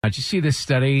Did you see this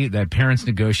study that parents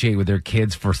negotiate with their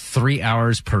kids for 3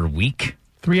 hours per week?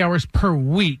 3 hours per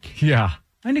week. Yeah.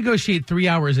 I negotiate 3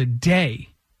 hours a day.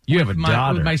 You have a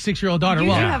daughter. With my 6-year-old daughter. You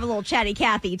do have a little chatty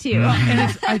Cathy, too.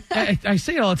 And I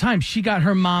say it all the time. She got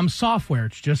her mom's software.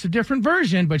 It's just a different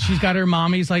version, but she's got her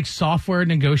mommy's like software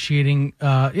negotiating.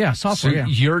 Software. So yeah.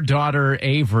 your daughter,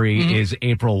 Avery, is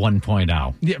April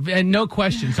 1.0. Yeah, and no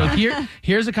question. So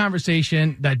here's a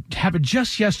conversation that happened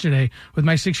just yesterday with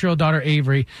my 6-year-old daughter,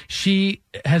 Avery. She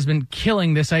has been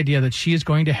killing this idea that she is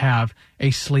going to have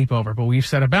a sleepover, but we've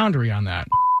set a boundary on that.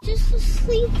 Just a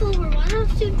sleepover. I don't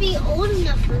have to be old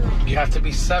enough for that. You have to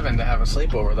be 7 to have a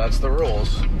sleepover. That's the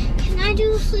rules. Can I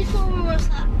do a sleepover with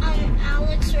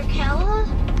Alex or Kella?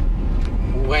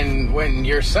 When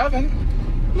you're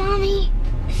 7. Mommy.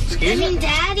 Excuse me?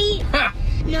 Daddy.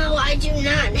 No, I do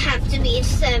not have to be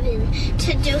 7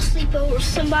 to do a sleepover with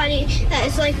somebody that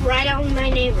is like right out in my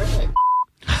neighborhood.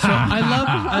 So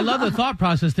I love the thought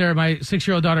process there of my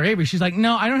 6-year-old daughter, Avery. She's like,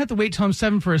 no, I don't have to wait till I'm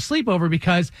 7 for a sleepover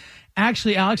because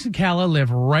actually Alex and Kalla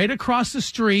live right across the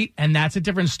street, and that's a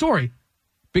different story.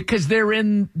 Because they're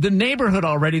in the neighborhood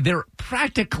already. They're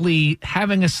practically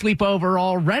having a sleepover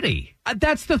already.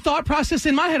 That's the thought process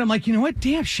in my head. I'm like, you know what?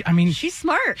 Damn, she's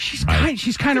smart. She's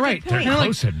kind of right. They're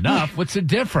close enough. What's the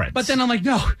difference? But then I'm like,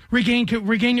 no, regain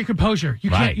your composure.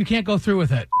 You can't go through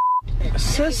with it.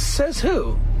 Says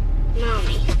who?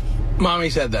 Mommy. Mommy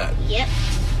said that. Yep.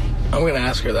 I'm going to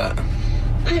ask her that.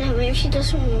 I know, maybe she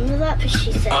doesn't remember that, but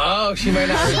she said it. Oh, she might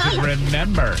not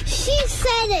remember. She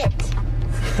said it.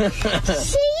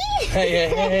 See?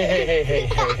 Hey.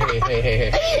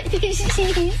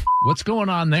 What's going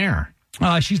on there?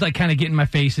 She's like kind of getting in my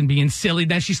face and being silly.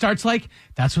 Then she starts like,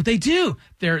 that's what they do.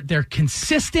 They're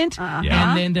consistent,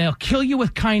 and then they'll kill you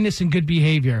with kindness and good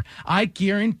behavior. I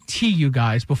guarantee you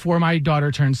guys, before my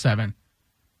daughter turns 7,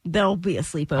 there'll be a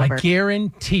sleepover. I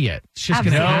guarantee it. It's just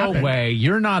going to happen. No way.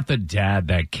 You're not the dad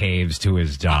that caves to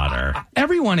his daughter.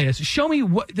 Everyone is. Show me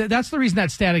what. That's the reason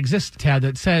that stat exists, Tad,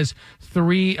 that says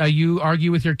you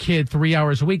argue with your kid 3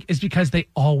 hours a week is because they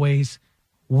always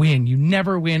win. You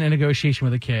never win a negotiation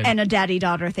with a kid. And a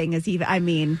daddy-daughter thing is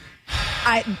even,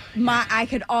 I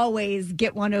could always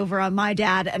get one over on my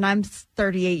dad, and I'm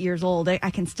 38 years old. I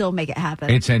can still make it happen.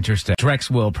 It's interesting. Drex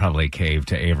will probably cave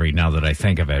to Avery now that I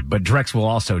think of it, but Drex will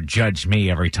also judge me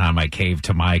every time I cave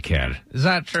to my kid. Is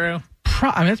that true?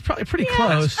 It's probably pretty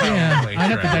close. Yeah, I'd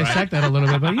have to dissect that a little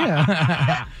bit, but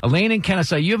yeah. Elaine in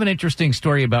Kennesaw, you have an interesting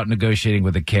story about negotiating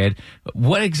with a kid.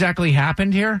 What exactly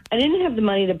happened here? I didn't have the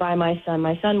money to buy my son.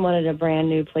 My son wanted a brand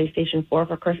new PlayStation 4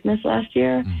 for Christmas last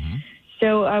year. Mm-hmm.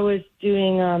 So I was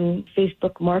doing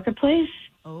Facebook Marketplace.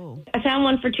 Oh. I found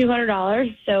one for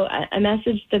 $200. So I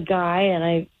messaged the guy and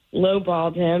I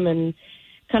lowballed him and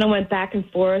kind of went back and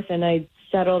forth, and I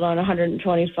settled on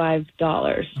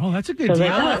 $125. Oh, that's a good deal.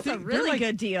 That's a really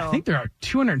good deal. I think there are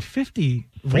 250.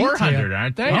 400,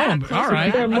 aren't they? Yeah, all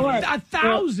right. There are more.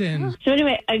 1,000. So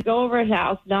anyway, I go over his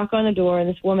house, knock on the door, and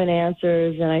this woman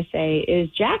answers, and I say, "Is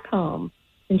Jack home?"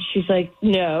 And she's like,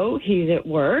 "No, he's at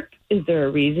work. Is there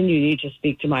a reason you need to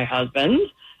speak to my husband?"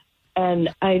 And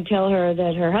I tell her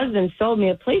that her husband sold me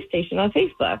a PlayStation on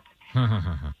Facebook.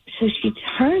 So she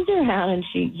turns around and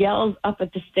she yells up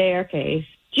at the staircase,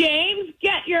 "James,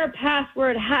 get your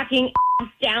password hacking ass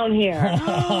down here."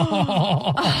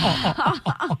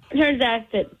 Turns out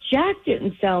that Jack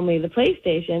didn't sell me the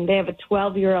PlayStation. They have a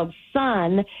 12-year-old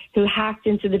son who hacked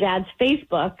into the dad's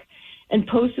Facebook and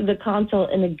posted the console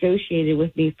and negotiated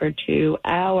with me for 2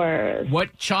 hours.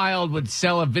 What child would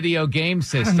sell a video game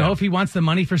system? I don't know if he wants the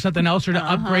money for something else or to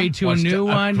upgrade to a new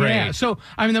one. Yeah. So,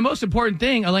 the most important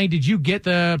thing, Elaine, did you get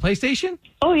the PlayStation?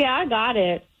 Oh, yeah, I got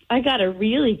it. I got a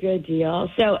really good deal.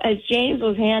 So as James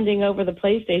was handing over the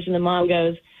PlayStation, the mom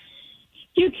goes,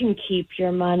 "You can keep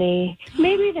your money.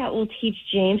 Maybe that will teach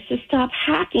James to stop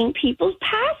hacking people's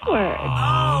passwords."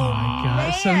 Oh my God.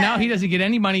 Man. So now he doesn't get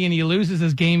any money and he loses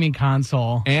his gaming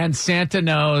console. And Santa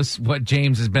knows what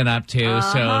James has been up to,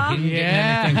 so he didn't get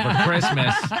anything for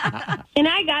Christmas. And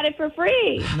I got it for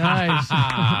free. Nice.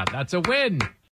 That's a win.